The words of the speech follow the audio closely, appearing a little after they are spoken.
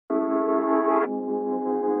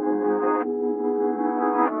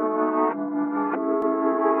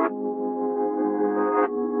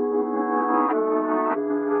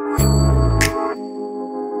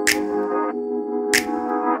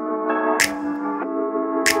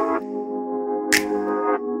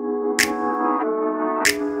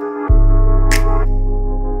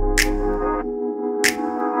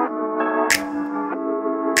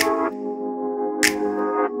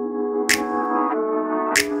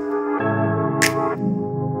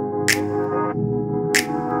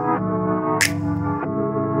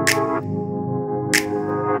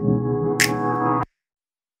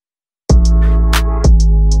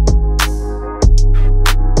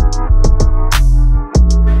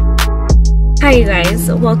Hi you guys,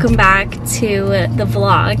 welcome back to the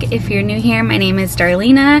vlog. If you're new here, my name is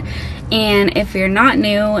Darlena, and if you're not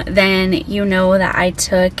new, then you know that I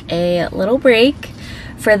took a little break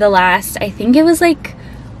for the last, I think it was like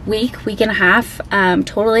week and a half,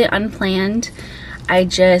 totally unplanned. I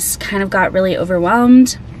just kind of got really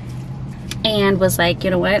overwhelmed and was like,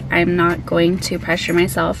 you know what, I'm not going to pressure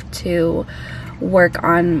myself to work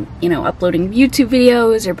on, you know, uploading YouTube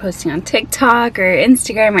videos or posting on TikTok or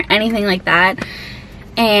Instagram or anything like that,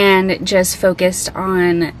 and just focused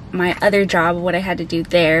on my other job, what I had to do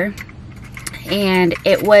there. And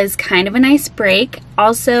it was kind of a nice break.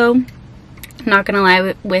 Also, not gonna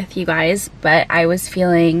lie with you guys, but I was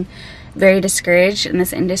feeling very discouraged in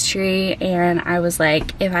this industry, and I was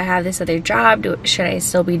like, if I have this other job, should I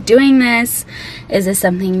still be doing this? Is this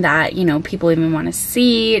something that, you know, people even want to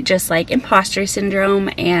see? Just like imposter syndrome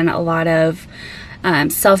and a lot of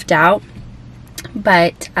self-doubt.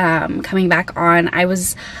 But coming back on, I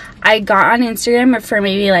got on Instagram for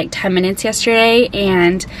maybe like 10 minutes yesterday,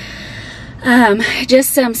 and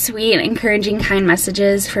just some sweet, encouraging, kind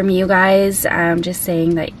messages from you guys, just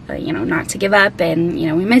saying that, you know, not to give up, and, you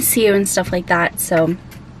know, we miss you and stuff like that. So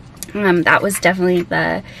that was definitely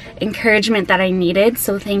the encouragement that I needed.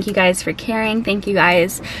 So thank you guys for caring. Thank you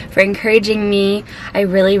guys for encouraging me. I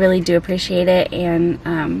really, really do appreciate it,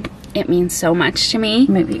 and it means so much to me.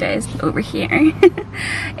 Move you guys over here.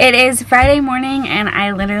 It is Friday morning, and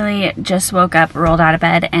I literally just woke up, rolled out of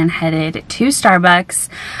bed, and headed to Starbucks.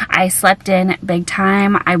 I slept in big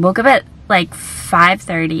time. I woke up at like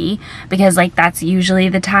 5:30 because like that's usually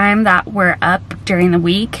the time that we're up during the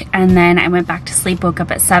week, and then I went back to sleep, woke up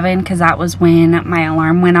at 7 because that was when my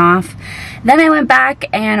alarm went off. Then I went back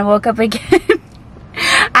and woke up again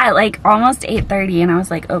at like almost 8:30, and I was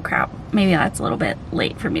like, oh crap, maybe that's a little bit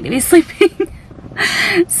late for me to be sleeping.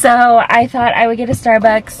 So I thought I would get a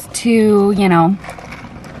Starbucks to, you know,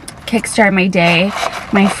 kickstart my day,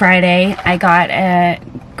 my Friday. I got a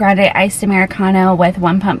grande iced Americano with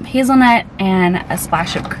 1 pump hazelnut and a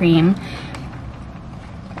splash of cream.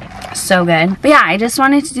 So good. But yeah, I just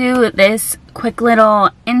wanted to do this quick little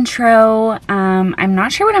intro. I'm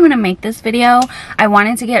not sure what I'm gonna make this video. I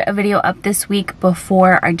wanted to get a video up this week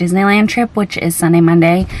before our Disneyland trip, which is Sunday,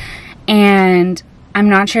 Monday, and I'm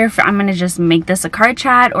not sure if I'm gonna just make this a car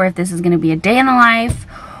chat or if this is gonna be a day in the life,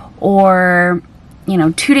 or, you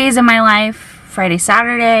know, 2 days in my life, Friday,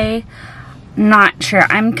 Saturday. Not sure.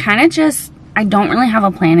 I'm kind of just, I don't really have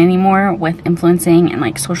a plan anymore with influencing and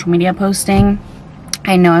like social media posting.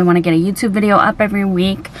 I know I want to get a YouTube video up every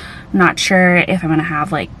week. Not sure if I'm gonna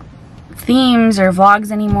have like themes or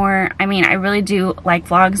vlogs anymore. I mean, I really do like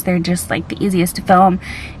vlogs. They're just like the easiest to film,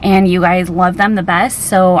 and you guys love them the best,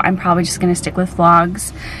 so I'm probably just gonna stick with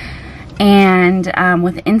vlogs. And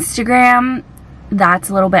with Instagram, that's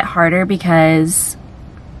a little bit harder because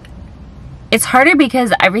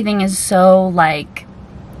everything is so like,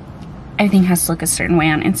 everything has to look a certain way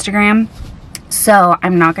on Instagram. So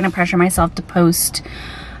I'm not gonna pressure myself to post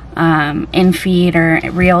in feed or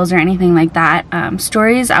reels or anything like that.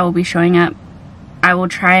 Stories, I will be showing up. I will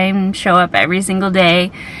try and show up every single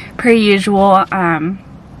day per usual,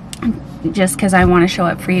 just because I want to show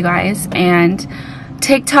up for you guys. And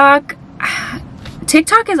TikTok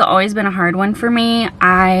has always been a hard one for me.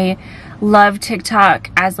 I love TikTok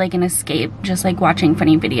as like an escape, just like watching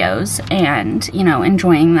funny videos and, you know,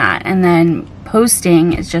 enjoying that. And then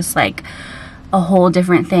posting is just like a whole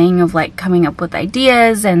different thing of like coming up with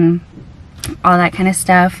ideas and all that kind of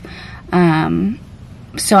stuff.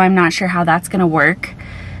 So I'm not sure how that's gonna work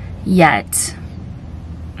yet.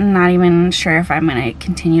 I'm not even sure if I'm gonna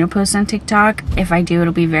continue to post on TikTok. If I do,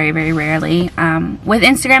 it'll be very, very rarely. With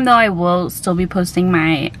Instagram though, I will still be posting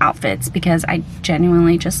my outfits because I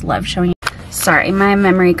genuinely just love showing. Sorry, my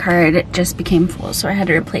memory card just became full, so I had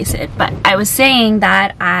to replace it. But I was saying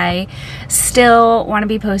that I still want to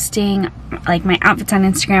be posting like my outfits on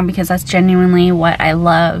Instagram because that's genuinely what I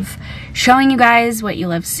love showing you guys, what you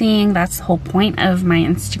love seeing. That's the whole point of my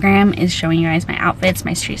Instagram, is showing you guys my outfits,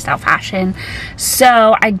 my street style fashion.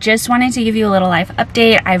 So I just wanted to give you a little life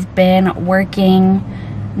update. I've been working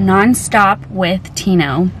non-stop with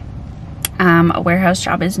Tino. A warehouse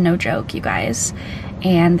job is no joke, you guys.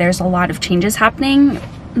 And there's a lot of changes happening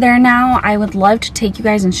there now. I would love to take you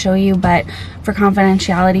guys and show you, but for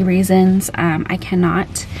confidentiality reasons, I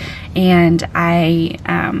cannot. And I,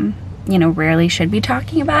 you know, rarely should be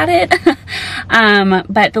talking about it.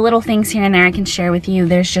 But the little things here and there I can share with you.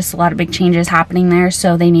 There's just a lot of big changes happening there,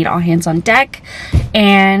 so they need all hands on deck.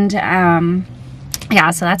 And yeah,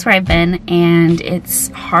 so that's where I've been, and it's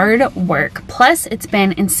hard work. Plus, it's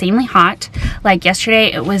been insanely hot. Like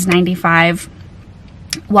yesterday, it was 95.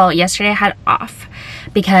 well, yesterday I had off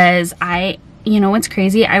because you know what's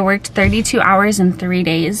crazy? I worked 32 hours in 3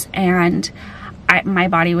 days, and my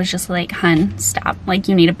body was just like, hun, stop, like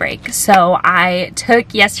you need a break. So I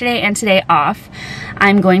took yesterday and today off.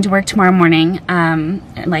 I'm going to work tomorrow morning,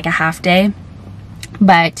 like a half day.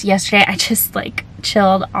 But yesterday I just like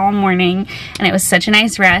chilled all morning, and it was such a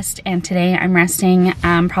nice rest. And today I'm resting.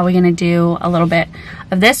 I'm probably gonna do a little bit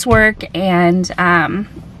of this work and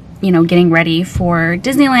you know, getting ready for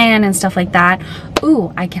Disneyland and stuff like that.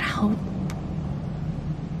 Ooh, I can help.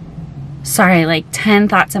 Sorry, like 10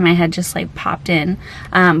 thoughts in my head just like popped in.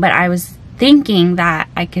 But I was thinking that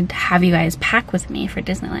I could have you guys pack with me for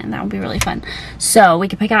Disneyland. That would be really fun. So we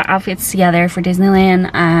could pick out outfits together for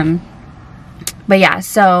Disneyland. But yeah,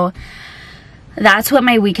 so that's what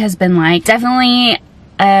my week has been like. Definitely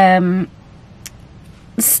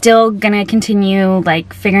still gonna continue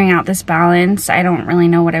like figuring out this balance. I don't really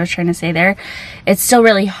know what I was trying to say there. It's still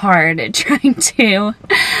really hard trying to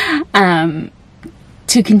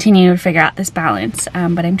continue to figure out this balance,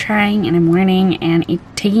 but I'm trying and I'm learning and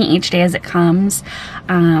taking each day as it comes.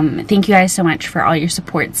 Thank you guys so much for all your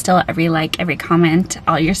support. Still, every like, every comment,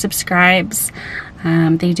 all your subscribes,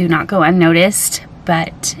 they do not go unnoticed.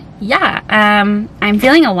 But yeah, I'm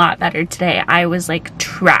feeling a lot better today. I was like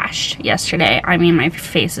trashed yesterday. I mean, my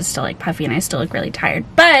face is still like puffy and I still look really tired,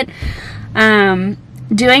 but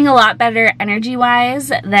doing a lot better energy wise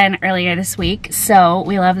than earlier this week, so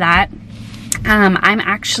we love that. I'm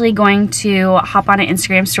actually going to hop on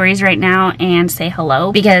Instagram stories right now and say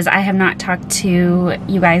hello, because I have not talked to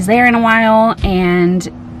you guys there in a while.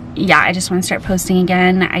 And yeah, I just want to start posting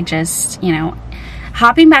again. I just, you know,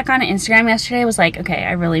 hopping back on Instagram yesterday was like, okay,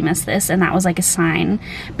 I really miss this. And that was like a sign,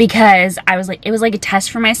 because I was like, it was like a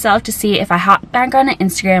test for myself to see if I hop back on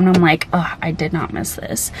Instagram and I'm like, oh, I did not miss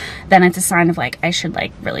this, then it's a sign of like, I should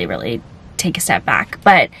like really take a step back.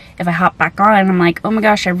 But if I hop back on and I'm like, oh my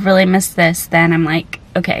gosh, I really missed this, then I'm like,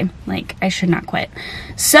 okay, like I should not quit.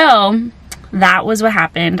 So that was what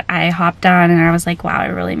happened. I hopped on and I was like, wow, I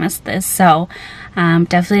really missed this. So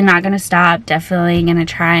definitely not gonna stop, definitely gonna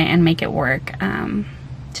try and make it work.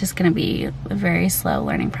 Just gonna be a very slow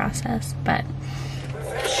learning process, but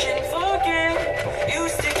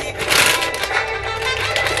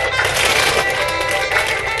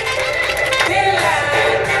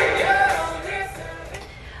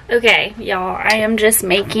okay, y'all, I am just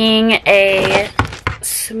making a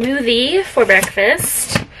smoothie for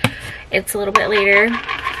breakfast. It's a little bit later.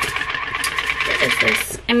 What is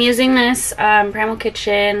this? I'm using this Primal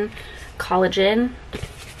Kitchen collagen.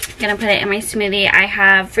 I'm gonna put it in my smoothie. I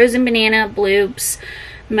have frozen banana, bloops,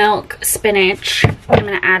 milk, spinach. I'm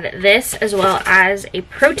gonna add this as well as a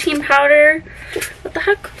protein powder. What the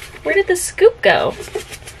heck? Where did the scoop go?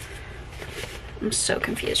 I'm so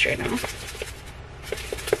confused right now.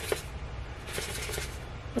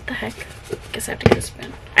 What the heck? Guess I have to get a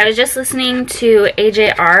spoon. I was just listening to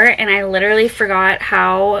AJR and I literally forgot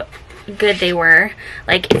how good they were.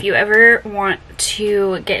 Like, if you ever want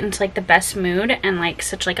to get into like the best mood and like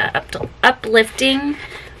such like a uplifting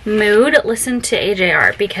mood, listen to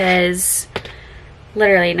AJR, because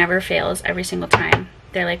literally never fails every single time.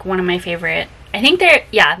 They're like one of my favorite, I think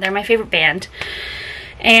they're my favorite band.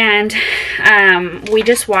 And we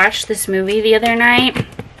just watched this movie the other night.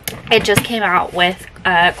 It just came out with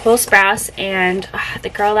Cole Sprouse and the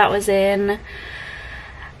girl that was in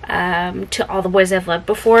To All the Boys I've Loved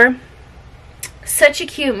Before. Such a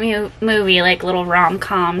cute movie, like little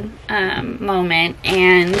rom-com moment.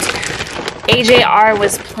 And AJR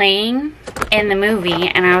was playing in the movie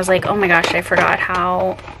and I was like, oh my gosh, I forgot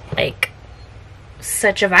how like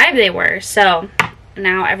such a vibe they were. So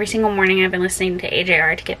now every single morning I've been listening to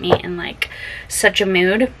AJR to get me in like such a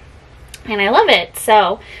mood. And I love it.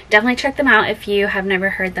 So definitely check them out if you have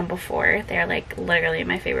never heard them before. They're like literally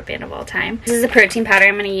my favorite band of all time. This is the protein powder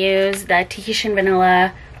I'm going to use. The Tahitian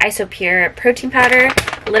Vanilla Isopure protein powder.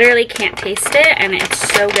 Literally can't taste it and it's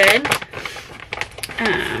so good.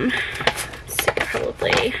 So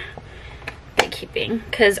probably keeping,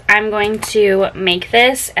 because I'm going to make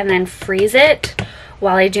this and then freeze it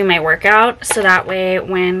while I do my workout. So that way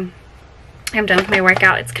when I'm done with my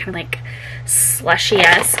workout, it's kind of like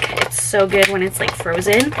slushy-esque. It's so good when it's like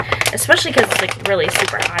frozen, especially because it's like really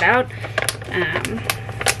super hot out.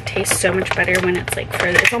 Tastes so much better when it's like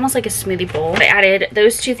frozen. It's almost like a smoothie bowl. I added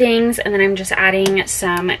those two things and then I'm just adding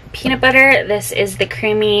some peanut butter. This is the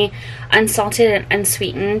creamy unsalted and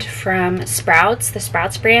unsweetened from Sprouts, the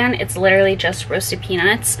Sprouts brand. It's literally just roasted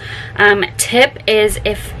peanuts. Tip is,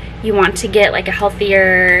 if you want to get like a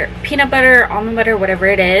healthier peanut butter, almond butter, whatever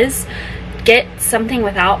it is, get something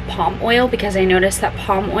without palm oil, because I noticed that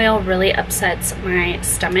palm oil really upsets my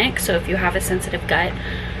stomach. So if you have a sensitive gut,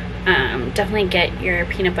 definitely get your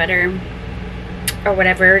peanut butter or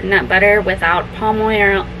whatever, nut butter, without palm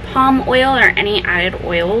oil or any added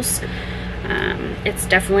oils. It's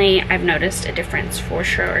definitely, I've noticed a difference for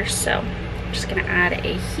sure. So I'm just gonna add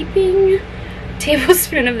a heaping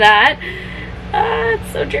tablespoon of that.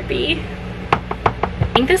 It's so drippy.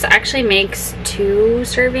 I think this actually makes 2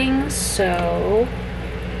 servings, so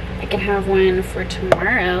I can have one for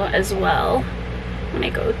tomorrow as well when I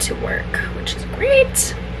go to work, which is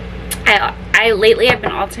great. Lately I've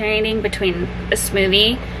been alternating between this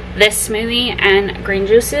smoothie and green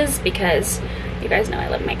juices, because you guys know I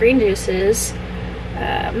love my green juices.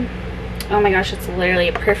 Oh my gosh, it's literally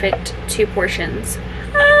a perfect 2 portions.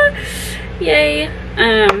 Yay.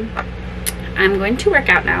 I'm going to work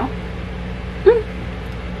out now.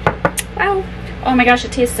 Wow. Oh my gosh,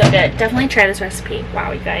 it tastes so good. Definitely try this recipe.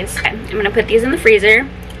 Wow, you guys. Okay, I'm gonna put these in the freezer.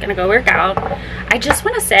 Gonna go work out. I just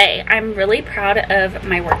want to say I'm really proud of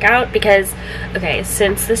my workout, because okay,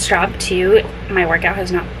 since this job too, my workout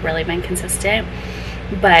has not really been consistent,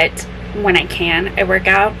 but when I can, I work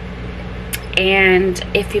out. And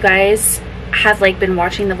if you guys have like been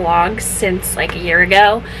watching the vlogs since like a year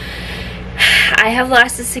ago, I have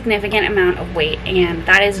lost a significant amount of weight, and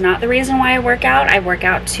that is not the reason why I work out. I work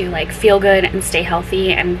out to like feel good and stay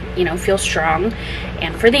healthy and, you know, feel strong,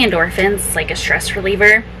 and for the endorphins, it's like a stress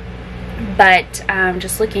reliever. But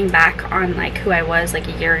just looking back on like who I was like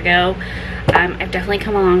a year ago, I've definitely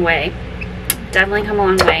come a long way. Definitely come a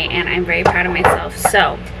long way, and I'm very proud of myself.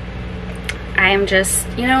 So I'm just,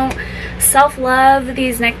 you know, self-love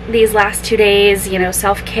these last 2 days, you know,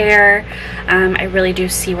 self-care. I really do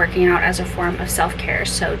see working out as a form of self-care.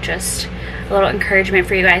 So just a little encouragement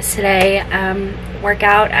for you guys today. Work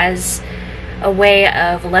out as a way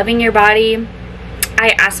of loving your body.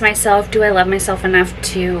 I asked myself, do I love myself enough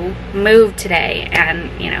to move today?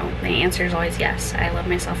 And, you know, the answer is always yes. I love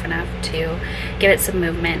myself enough to give it some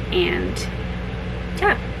movement, and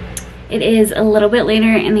yeah. It is a little bit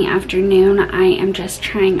later in the afternoon. I am just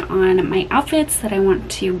trying on my outfits that I want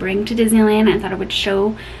to bring to Disneyland. I thought I would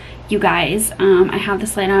show you guys. I have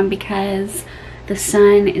this light on because the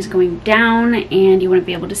sun is going down and you wouldn't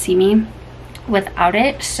be able to see me without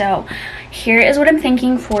it. So here is what I'm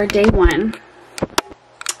thinking for day 1.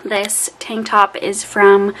 This tank top is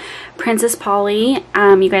from Princess Polly.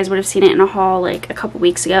 You guys would have seen it in a haul like a couple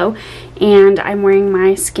weeks ago. And I'm wearing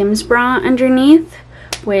my Skims bra underneath,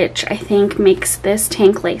 which I think makes this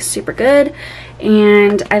tank lace super good.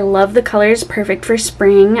 And I love the colors, perfect for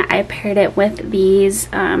spring. I paired it with these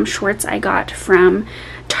shorts I got from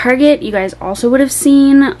Target. You guys also would have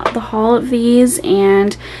seen the haul of these.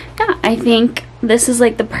 And yeah, I think this is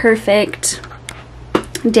like the perfect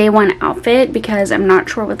day 1 outfit, because I'm not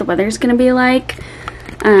sure what the weather is going to be like.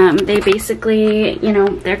 They basically, you know,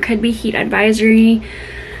 there could be heat advisory.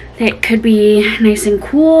 It could be nice and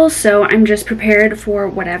cool, so I'm just prepared for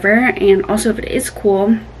whatever. And also, if it is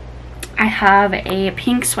cool, I have a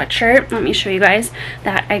pink sweatshirt, let me show you guys,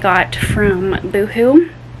 that I got from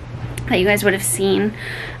Boohoo, that you guys would have seen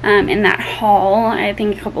in that haul, I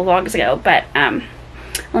think a couple vlogs ago. But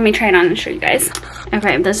let me try it on and show you guys.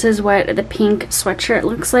 Okay, this is what the pink sweatshirt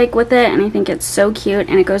looks like with it, and I think it's so cute,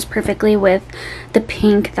 and it goes perfectly with the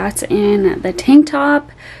pink that's in the tank top.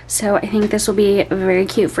 So I think this will be a very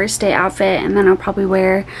cute first day outfit, and then I'll probably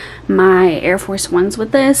wear my Air Force Ones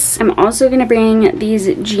with this. I'm also going to bring these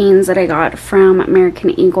jeans that I got from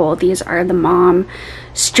American Eagle. These are the mom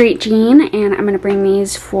straight jean, and I'm going to bring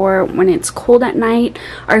these for when it's cold at night.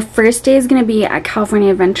 Our first day is going to be at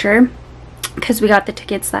California Adventure, because we got the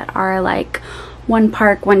tickets that are like one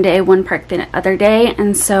park one day, one park the other day.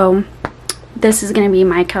 And so this is going to be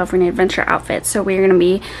my California Adventure outfit. So we're going to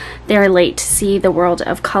be there late to see the World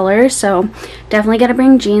of Color. So definitely got to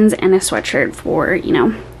bring jeans and a sweatshirt for, you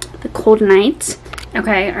know, the cold nights.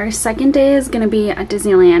 Okay, our second day is going to be at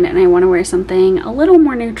Disneyland, and I want to wear something a little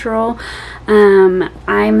more neutral.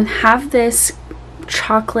 I have this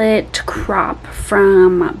chocolate crop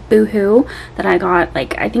from Boohoo that I got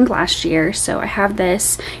like I think last year. So I have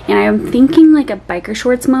this, and I'm thinking like a biker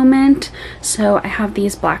shorts moment, so I have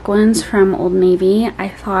these black ones from Old Navy. I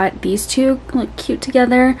thought these two look cute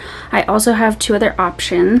together. I also have 2 other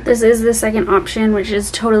options. This is the second option, which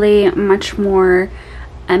is totally much more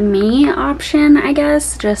a me option, I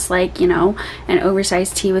guess, just like, you know, an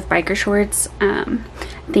oversized tee with biker shorts.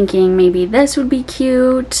 Thinking maybe this would be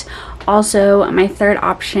cute. Also, my third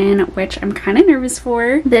option, which I'm kind of nervous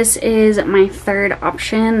for, this is my third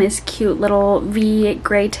option, this cute little V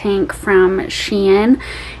gray tank from Shein.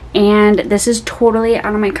 and this is totally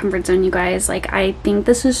out of my comfort zone, you guys. Like, I think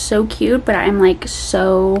this is so cute, but I'm like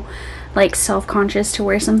so like self-conscious to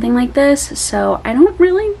wear something like this, so I don't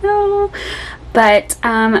really know. But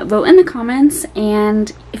vote in the comments,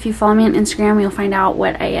 and if you follow me on Instagram, you'll find out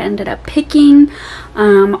what I ended up picking.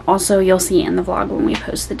 Also, you'll see in the vlog when we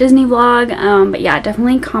post the Disney vlog. But yeah,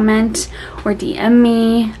 definitely comment or DM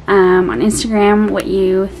me on Instagram what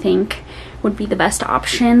you think would be the best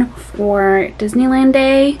option for Disneyland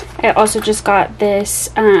Day. I also just got this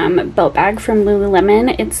belt bag from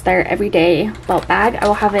Lululemon. It's their everyday belt bag. I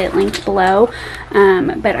will have it linked below,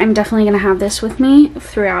 but I'm definitely gonna have this with me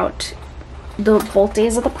throughout both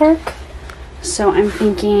days of the park. So I'm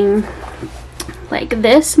thinking like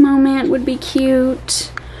this moment would be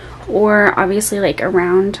cute, or obviously like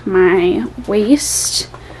around my waist,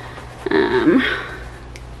 and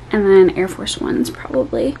then Air Force Ones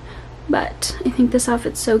probably. But I think this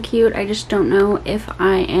outfit's so cute. I just don't know if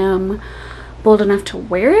I am bold enough to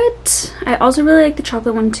wear it. I also really like the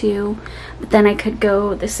chocolate one too, but then I could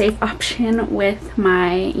go the safe option with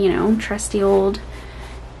my, you know, trusty old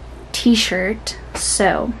t-shirt.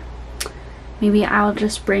 So maybe I'll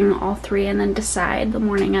just bring all three and then decide the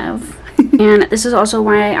morning of. And this is also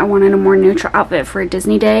why I wanted a more neutral outfit for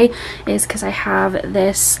Disney Day, is because I have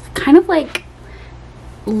this kind of like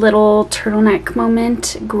little turtleneck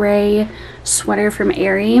moment gray sweater from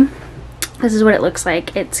Aerie. This is what it looks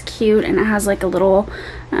like. It's cute, and it has like a little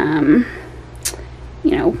you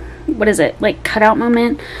know, what is it, like cutout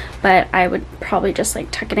moment, but I would probably just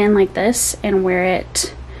like tuck it in like this and wear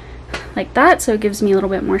it like that, so it gives me a little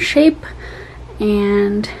bit more shape.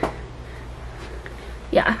 And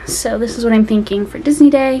yeah, so this is what I'm thinking for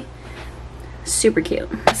Disney Day. Super cute.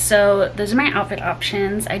 So those are my outfit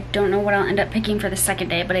options. I don't know what I'll end up picking for the second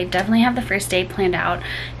day, but I definitely have the first day planned out,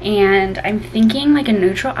 and I'm thinking like a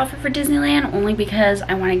neutral outfit for Disneyland, only because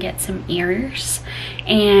I want to get some ears,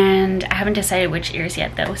 and I haven't decided which ears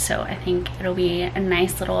yet though, so I think it'll be a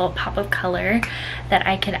nice little pop of color that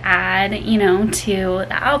I could add, you know, to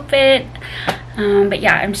the outfit. But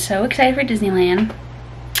yeah, I'm so excited for Disneyland.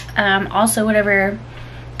 Also, whatever,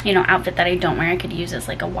 you know, outfit that I don't wear, I could use as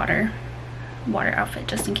like a water outfit,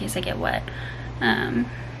 just in case I get wet, in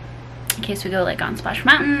case we go like on Splash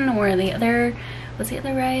Mountain, or the other, what's the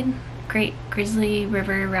other ride, Great Grizzly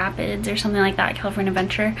River Rapids or something like that, California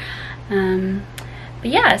Adventure. But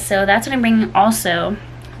yeah, so that's what I'm bringing. Also,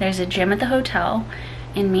 there's a gym at the hotel,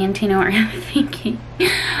 and me and Tino are thinking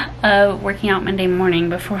of working out Monday morning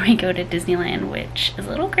before we go to Disneyland, which is a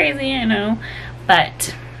little crazy, I know,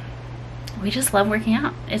 but we just love working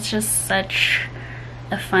out. It's just such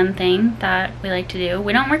a fun thing that we like to do.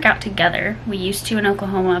 We don't work out together. We used to in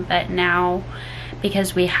Oklahoma, but now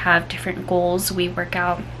because we have different goals, we work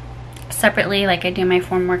out separately. Like, I do my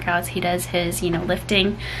form workouts, he does his, you know,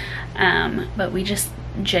 lifting, but we just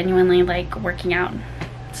genuinely like working out.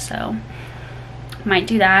 So might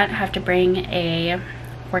do that. Have to bring a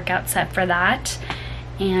workout set for that.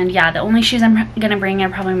 And yeah, the only shoes I'm gonna bring are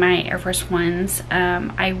probably my Air Force Ones.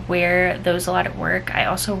 I wear those a lot at work. I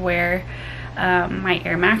also wear my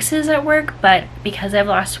Air Maxes at work, but because I've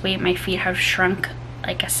lost weight, my feet have shrunk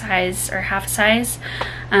like a size or half a size,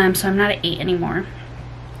 so I'm not at 8 anymore,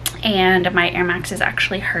 and my Air Maxes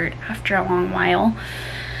actually hurt after a long while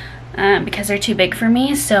because they're too big for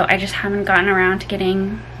me. So I just haven't gotten around to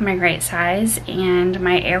getting my right size, and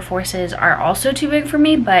my Air Forces are also too big for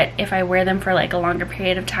me, but if I wear them for like a longer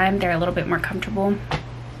period of time, they're a little bit more comfortable.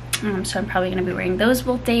 So I'm probably gonna be wearing those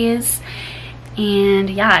both days. And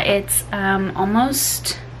yeah, it's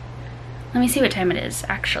almost, let me see what time it is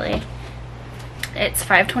actually. It's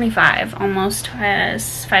 5:25, almost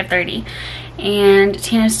 5:30, and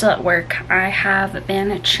Tina's still at work. I have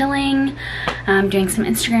been chilling, doing some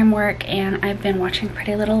Instagram work, and I've been watching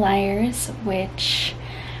Pretty Little Liars, which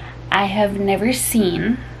I have never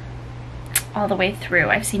seen all the way through.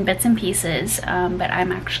 I've seen bits and pieces, but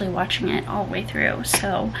I'm actually watching it all the way through.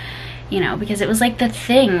 So, you know, because it was like the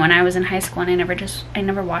thing when I was in high school, and I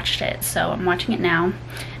never watched it. So I'm watching it now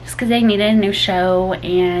just because I needed a new show,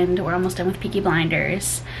 and we're almost done with Peaky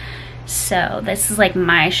Blinders. So this is like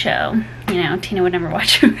my show. You know, Tina would never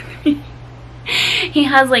watch it with me. He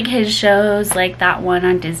has like his shows, like that one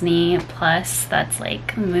on Disney Plus, that's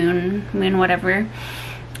like Moon whatever.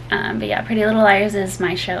 But yeah, Pretty Little Liars is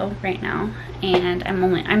my show right now, and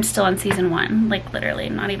I'm still on season 1, like literally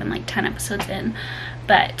not even like 10 episodes in,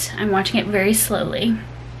 but I'm watching it very slowly.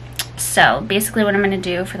 So basically what I'm going to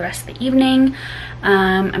do for the rest of the evening,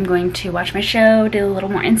 I'm going to watch my show, do a little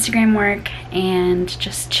more Instagram work, and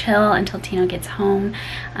just chill until Tino gets home.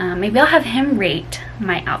 Maybe I'll have him rate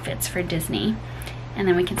my outfits for Disney, and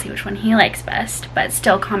then we can see which one he likes best. But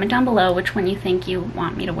still, comment down below which one you think you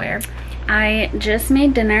want me to wear. I just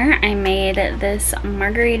made dinner. I made this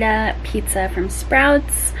margarita pizza from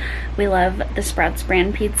Sprouts. We love the Sprouts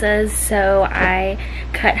brand pizzas, so I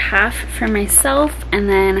cut half for myself and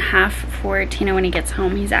then half for Tino when he gets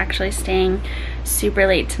home. He's actually staying super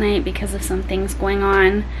late tonight because of some things going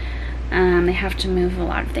on. They have to move a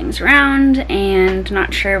lot of things around, and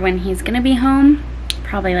not sure when he's gonna be home.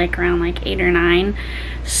 Probably like around like 8 or 9,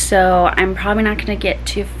 so I'm probably not gonna get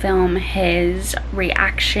to film his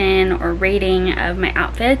reaction or rating of my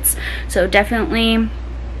outfits. So definitely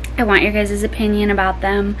I want your guys' opinion about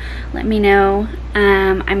them. Let me know.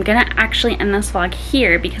 I'm gonna actually end this vlog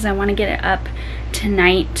here because I want to get it up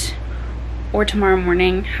tonight or tomorrow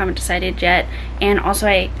morning. Haven't decided yet. And also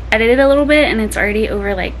I edited a little bit and it's already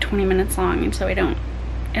over like 20 minutes long, and so I don't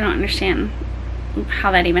understand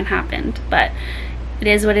how that even happened, but it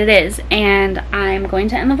is what it is. And I'm going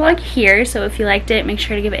to end the vlog here, so if you liked it, make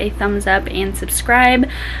sure to give it a thumbs up and subscribe.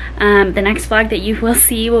 The next vlog that you will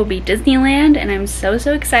see will be Disneyland, and I'm so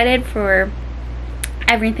excited for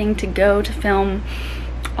everything to go to film,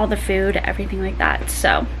 all the food, everything like that.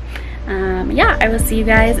 So yeah, I will see you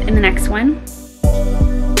guys in the next one.